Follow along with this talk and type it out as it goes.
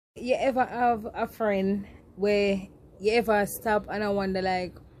You ever have a friend where you ever stop and I wonder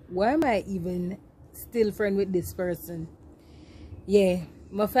like, why am I even still friend with this person? Yeah,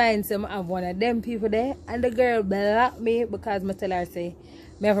 I find some have one of them people there, and the girl block me because I tell her say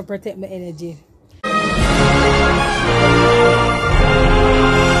me have to protect my energy.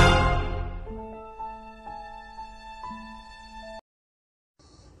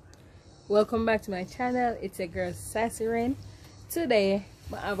 Welcome back to my channel. It's a girl Sassy Rain. Today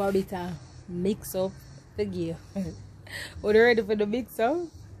I have a bit of mix up the gear. Are you ready for the mix up?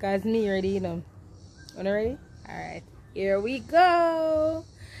 Cause me ready, you know. Are you ready? Alright, here we go.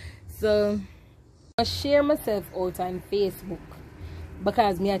 So I share myself out on Facebook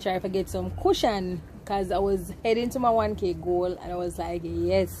because me I try to get some cushion because I was heading to my 1K goal and I was like,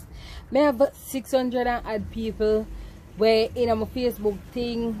 yes, me have 600 and odd people where in my Facebook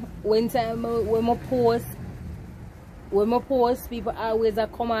thing when I post people always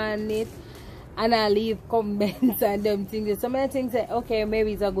come on it and I leave comments and them things. Some of the things say okay,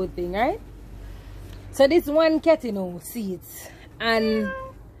 maybe it's a good thing, right? So this one cat, you know, seats and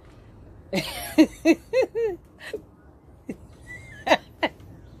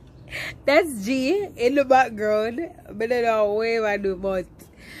that's G in the background, but I don't know where I do, but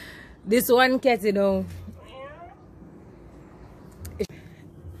this one cat, you know,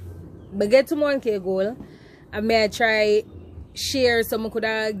 but get to 1K goal, I may try share so I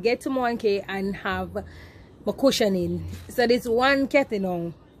could get to 1K and have my cushioning. So this one cat, you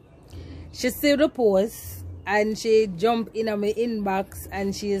know, she see the post and she jump in my inbox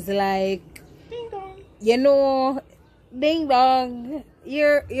and she's like, ding dong, you know, ding dong,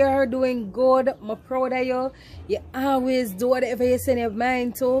 you're doing good, I'm proud of you. You always do whatever you send your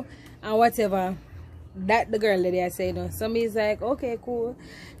mind to and whatever. That the girl that I say no. So me's like, okay, cool.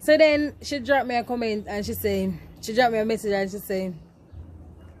 So then she dropped me a comment and she dropped me a message and she say,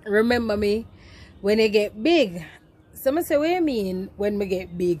 remember me when you get big. So I say, what do you mean when we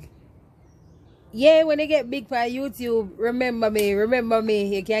get big? Yeah, when you get big for YouTube, remember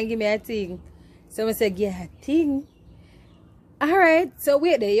me, you can give me a thing. So I said, yeah, a thing. Alright, so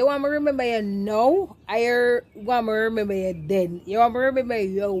wait there, you want me to remember you now? Or you want me to remember you then? You want me to remember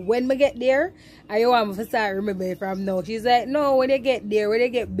you when we get there? Or you want me to start remember you from now? She's like, no, when you get there, when you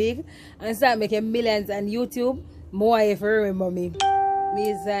get big and start making millions on YouTube, more if you remember me.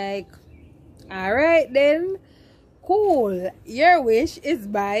 He's like, alright then. Cool. Your wish is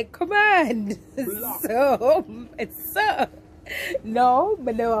by command. So no,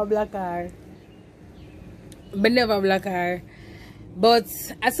 but never block her. But never block her. But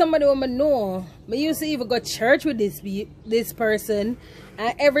as somebody who I know, I used to even go to church with this person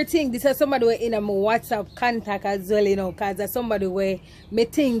and everything. This is somebody who in a WhatsApp contact as well, you know, because as somebody where me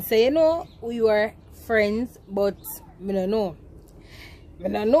think say, you know, we were friends, but I don't know. I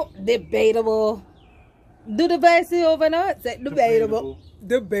don't know. Debatable. Do the voice over now? Say debatable.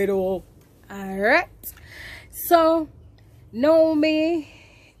 Debatable. Alright. So know me.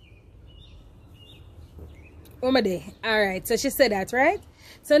 What my day? Alright, so she said that, right?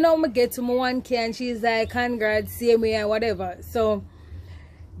 So now I get to my 1K and she's like, congrats, see me and whatever. So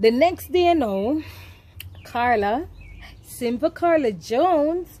the next day, you know, Carla, Simple Carla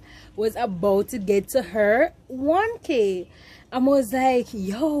Jones, was about to get to her 1K. I was like,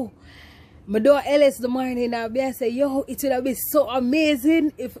 yo, I do LS the morning and I say, yo, it would have been so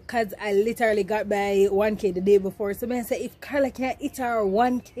amazing if, because I literally got by 1K the day before. So I say, if Carla can hit her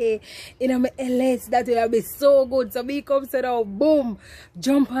 1K in my LS, that would have been so good. So me come say, oh, boom,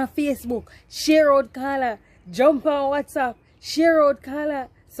 jump on Facebook, share out Carla, jump on WhatsApp, share out Carla.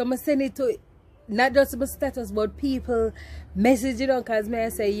 So I send it to not just my status, but people message it on, because I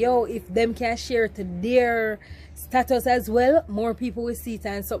say, yo, if them can share to their status as well, more people will see it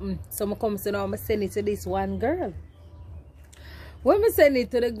and something. So I come to now, I send it to this one girl. When I send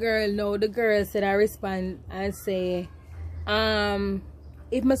it to the girl now, the girl said I respond and say,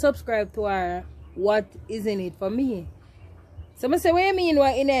 if I subscribe to her, what is in it for me? So I say, what you mean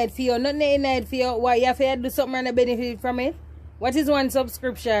what in it for you? Nothing in it for you. What you have to do something and benefit from it? What is one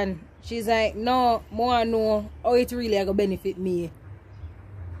subscription? She's like, no, more know how it really going to benefit me.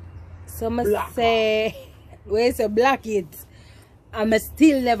 So I say, when you say block it, I'm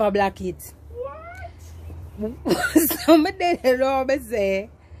still never block it. What? So I then know I say,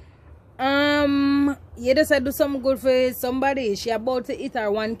 you just do something good for somebody. She about to hit her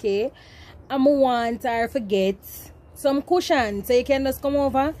 1K. I want her to get some cushion so you can just come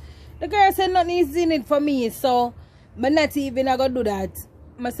over. The girl said nothing is in it for me, so I'm not even going to do that.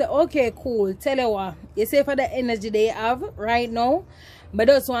 I say, okay, cool. Tell you what, you say for the energy they have right now, but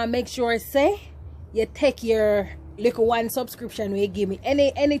just want to make sure, say, you take your look one subscription where you give me.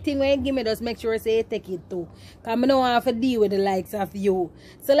 Anything where you give me, just make sure say you take it too. Cause I don't have to deal with the likes of you.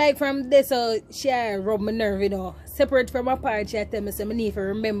 So like from this, so she rub my nerve, you know. Separate from my part, she tell me so I need to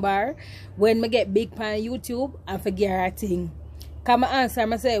remember when I get big on YouTube and forget her thing. Cause I answer,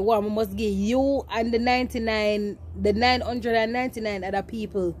 I say, well, I must give you and the 999 other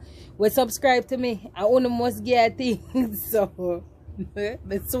people will subscribe to me. I only must get a thing. So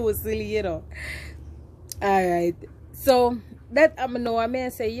it's so silly, you know. Alright. So that I know I may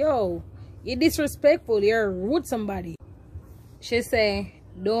say, yo, you're disrespectful, you're rude somebody. She say,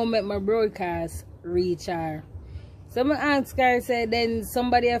 don't make my broadcast reach her. So I ask her, say, then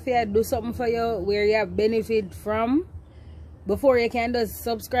somebody have to do something for you where you have benefit from before you can just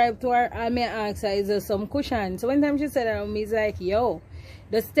subscribe to her. I may ask her, is there some cushion? So one time she said that to me, it's like, yo,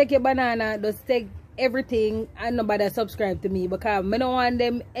 just take your banana, just take everything and nobody subscribe to me because I don't want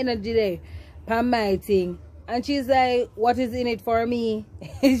them energy there for my thing. And she's like, what is in it for me?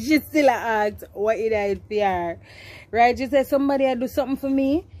 She still asks, what is it for her? Right? She said, somebody do something for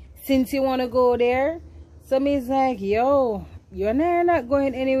me since you want to go there. So me's like, yo, you're not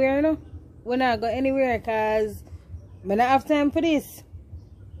going anywhere, no? We're not going anywhere because I don't have time for this.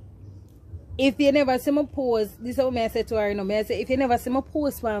 If you never see my post, this is what I say to her, you know, I say, if you never see my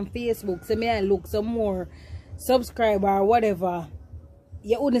post on Facebook, so I look some more subscriber or whatever,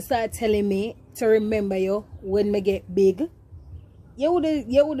 you wouldn't start telling me to remember you when me get big. You would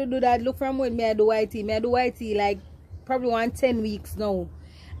do that. Look from when I do YT. I do YT like probably 10 weeks now.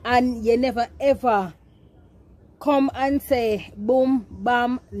 And you never ever come and say boom,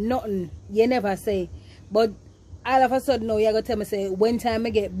 bam, nothing. You never say. But all of a sudden now you're going to tell me say when time I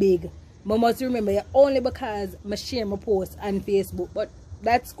get big, I must remember you only because I share my post on Facebook. But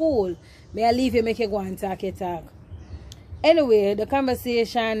that's cool. May I leave you make you go and talk your talk. Anyway, the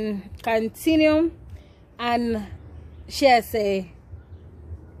conversation continue and she say,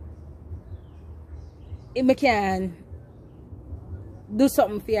 if I can do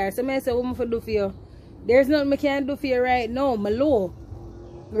something for her. So I say, what am I do for you? There's nothing I can do for you right now, my low.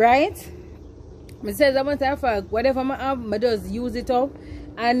 Right? I says, I want to have whatever I have, I just use it up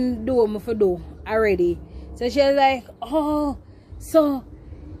and do what I do already. So she's like, oh, so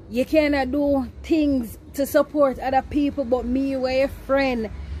you cannot do things to support other people, but me, where your friend,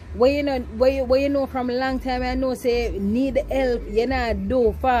 where you know from a long time, I know say need help, you not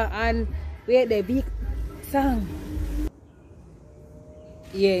do far and where the big song.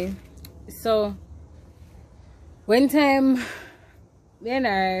 Yeah. So one time when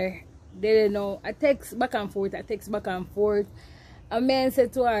I didn't know, I text back and forth, a man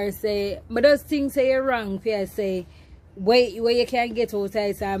said to her, say, but those things say you're wrong for you say where you can get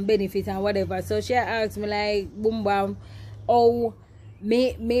outside and benefit and whatever. So she asked me like boom bam, oh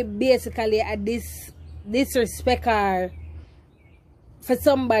me basically at this disrespect her for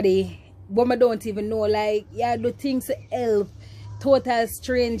somebody but I don't even know, like yeah, do things to help total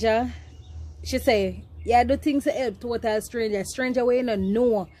stranger. She say, yeah, do things to help total stranger where you don't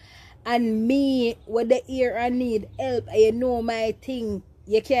know. And me with the ear I need help, you know my thing,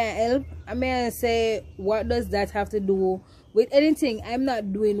 you can't help. I mean, say, what does that have to do with anything? I'm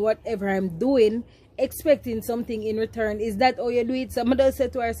not doing whatever I'm doing expecting something in return. Is that how you do it? Somebody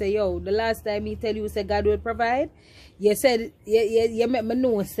said to her, say, yo, the last time he tell you say God will provide, you said you make me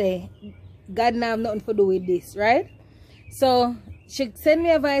know say God now have nothing to do with this, right? So she send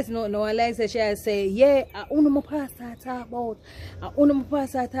me a voice note now, and like she say, yeah, I only my pastor talk about.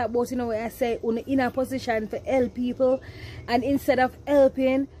 You know, I say in a position to help people, and instead of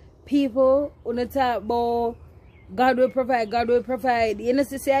helping people, on talk about God will provide. You know,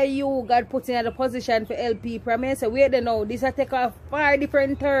 say you God put in a position for help people. I mean, say wait there now, this will take a far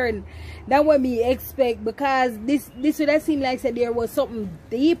different turn than what me expect, because this would have seemed like say there was something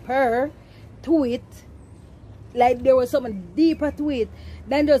deeper to it. Like there was something deeper to it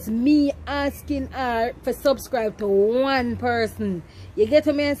than just me asking her for subscribe to one person. You get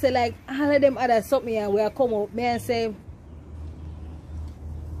to me and say like all of them other something and will come up me and say,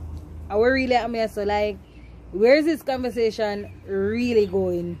 are we really at me? So like, where is this conversation really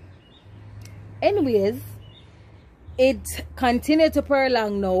going? Anyways, it continued to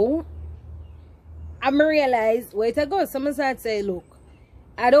prolong now. I realized, wait a go, someone started say, look,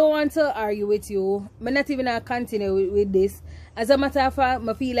 I don't want to argue with you. I'm not even going to continue with this. As a matter of fact,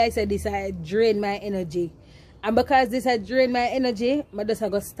 I feel like this has drained my energy. And because this has drained my energy, I just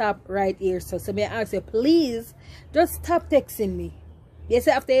have to stop right here. So I ask you, please, just stop texting me. You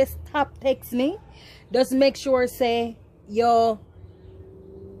say after you stop texting me, just make sure, say, yo,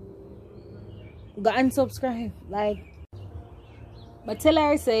 go unsubscribe. Like, But tell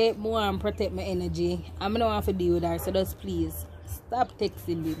her say more and protect my energy. I'm not want to deal with her, so just please stop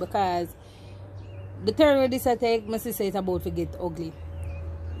texting me because the turn with this attack, my sister is about to get ugly.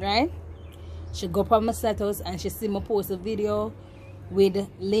 Right? She go up on my status and she see me post a video with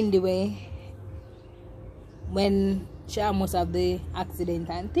Lindy way when she almost have the accident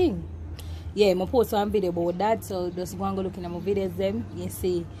and thing. Yeah, I post one video about that, so just go and go looking at my videos them, you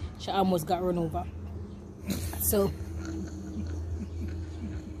see she almost got run over. So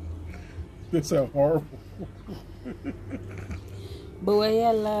that's so horrible. But why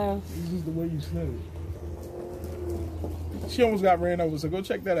you laugh? It's just the way you said it. She almost got ran over, so go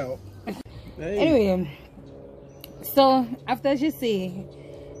check that out. Hey. Anyway, so after she see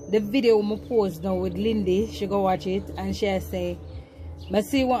the video I post now with Lindy, she go watch it and she say, I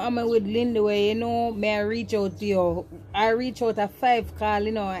see what I'm with Lindy where, you know, may I reach out to you. I reach out at 5 call,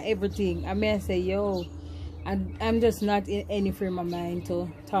 you know, and everything. I may say, yo, I'm just not in any frame of mind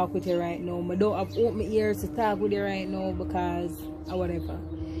to talk with you right now. I don't have open my ears to talk with you right now because or whatever.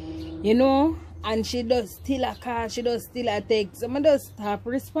 You know? And she does still a call, she does still a text. So I just stop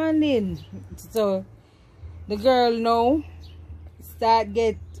responding. So the girl now start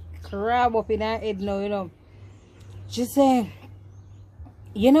get crab up in her head now, you know. She say,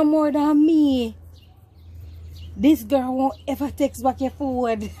 you know more than me. This girl won't ever text back your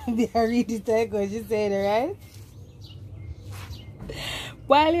forward. I read it because she said it, right?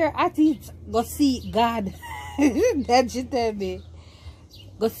 While you're at it, go see God. That she tell me.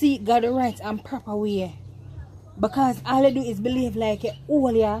 Go see God the right and proper way. Because all I do is believe like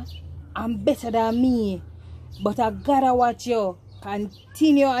all ya I'm better than me. But I gotta watch you.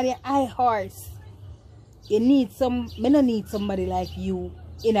 Continue on your high horse. You need me don't need somebody like you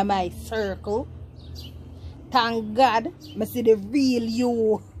in my circle. Thank God, I see the real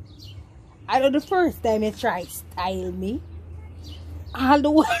you. I know the first time you try to style me. All the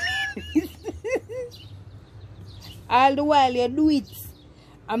while you do it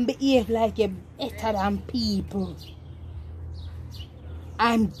and behave like you're better than people.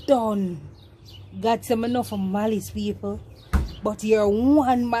 I'm done. Got some enough of malice, people. But you're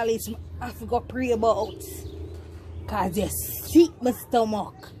one malice I have to go pray about. Cause you sick my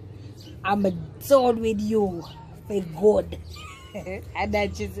stomach. I'm done with you for good. And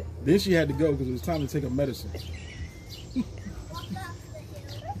that just... Then she had to go because it was time to take her medicine.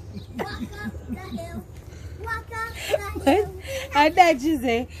 And that she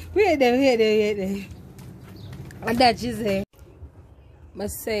say, wait there. And that she say,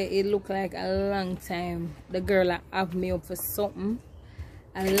 must say it look like a long time the girl have me up for something.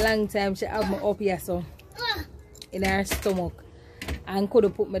 A long time she have me up here so in her stomach and could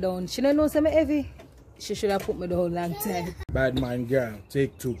have put me down. She don't know something heavy. She should have put me down long time. Badmind girl,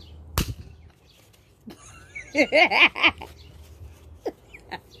 take 2.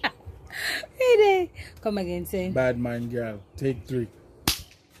 Come again, say. Badmind girl, take 3.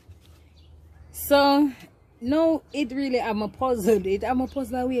 So no, it really I'm a puzzled. I'm a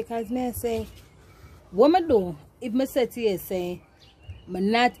puzzled way because me say, what I do if I say to you say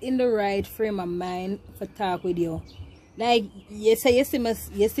I'm not in the right frame of mind for talk with you. Like you say you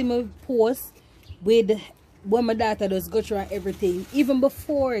see me post with when my daughter does go through everything. Even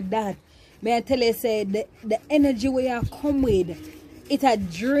before that, may I tell you say the energy where you come with, it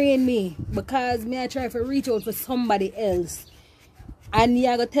had drained me because me I try to reach out for somebody else. And you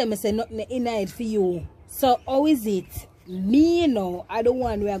gonna tell me say nothing in it for you. So how is it? Me, you know, I don't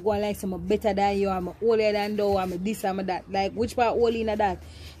want we are going like some better than you, I'm older than you, I'm this, I'm that. Like which part all in that?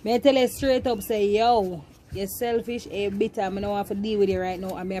 May I tell you straight up say, yo, you're selfish, bitter, I don't want to deal with you right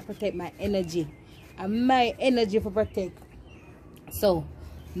now. I may protect my energy. And my energy for protect. So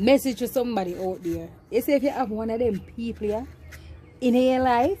message to somebody out there. You say if you have one of them people here in your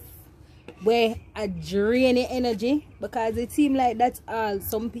life where I drain your energy, because it seems like that's all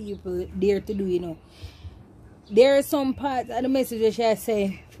some people dare to do, you know. There are some parts of the message that I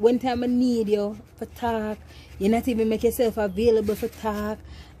say, when time I need you for talk, you not even make yourself available for talk,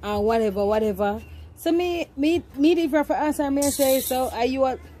 or whatever. So me if for answer me say, so are you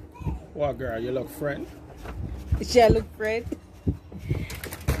a... What girl, you look friend? She look friend.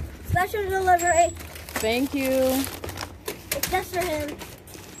 Special delivery. Thank you. It's just for him.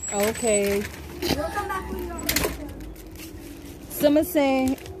 Okay. We'll come back when you're ready. Some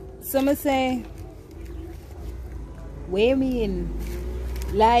say, what you mean?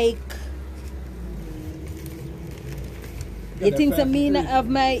 Like, you think to me not have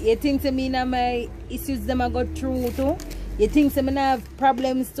my, my issues them I got through to? You think to me not have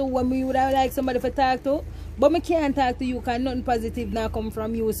problems too when we would have like somebody for talk to? But me can't talk to you because nothing positive now come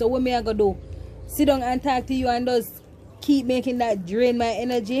from you. So what me I go do? Sit down and talk to you and just keep making that drain my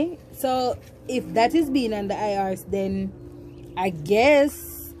energy. So if that is being on the IRs, then I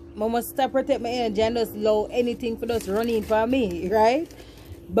guess I must stop protect my energy and just allow anything for just running for me, right?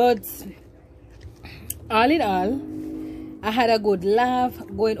 But all in all, I had a good laugh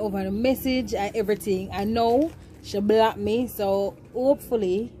going over the message and everything. I know she blocked me, so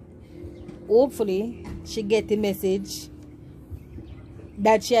hopefully she get the message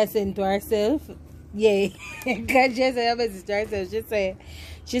that she has sent to herself. Yeah, because she sent a message to herself.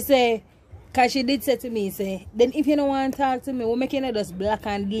 She said, because she did say to me, say, then if you don't want to talk to me, we're making it just block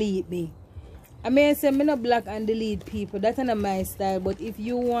and delete me. I mean, I say, me not block and delete people. That's not my style. But if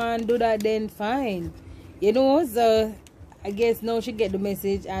you want to do that, then fine. You know, so I guess now she get the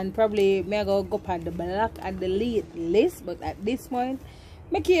message, and probably me go on the block and delete list. But at this point,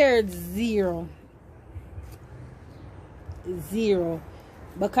 me care zero.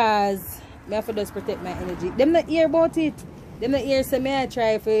 Because me have to just protect my energy. Them not hear about it. Them not hear, so me I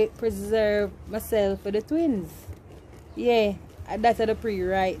try to preserve myself for the twins. Yeah. And that's the pre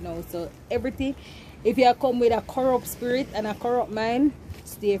right now. So everything, if you come with a corrupt spirit and a corrupt mind,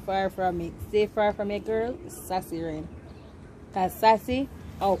 stay far from it. Stay far from it, girl. Sassy rain. Cause sassy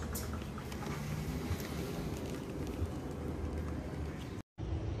out.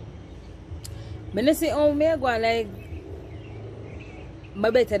 When I say, oh, me I go like, I'm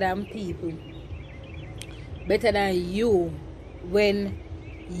better than people. Better than you. When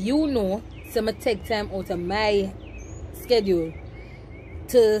you know, so I take time out of my schedule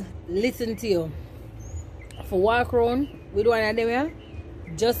to listen to you. For walk around with one of them here,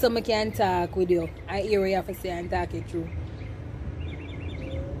 just so I can talk with you. I hear what you have to say and talk it through.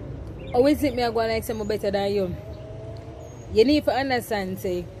 Always think me I go like someone better than you. You need to understand,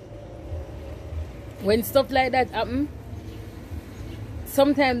 say, when stuff like that happen,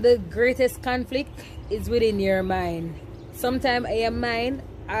 sometimes the greatest conflict is within your mind. Sometimes your mind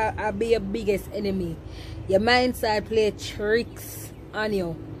will be your biggest enemy. Your mind start play tricks on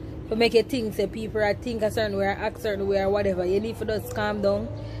you to make you think that people are think a certain way or act a certain way or whatever. You need to just calm down,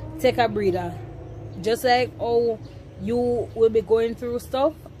 take a breather. Just like how you will be going through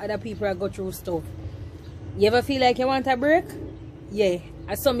stuff, other people are go through stuff. You ever feel like you want a break? Yeah.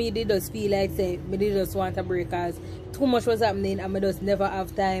 As some you did just feel like say me did just want a break because too much was happening and I just never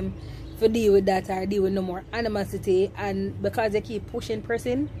have time to deal with that or deal with no more animosity, and because they keep pushing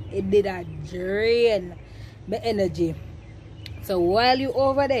person, it did a drain my energy. So while you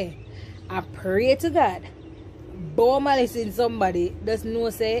over there, I pray to God, bow malice in somebody, just know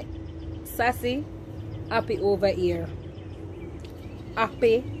say, sassy, happy over here.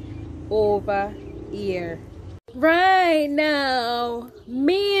 Happy over here. Right now,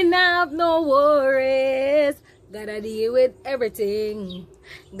 me not have no worries. Gotta deal with everything.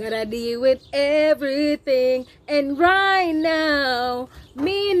 Gotta deal with everything. And right now,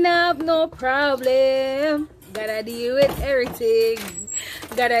 me not have no problem. Gotta deal with everything.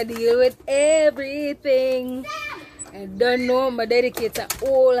 Gotta deal with everything. And don't know, I dedicate a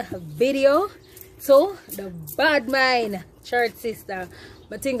whole video to the Badmind church sister.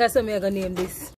 But I think I'm gonna name this.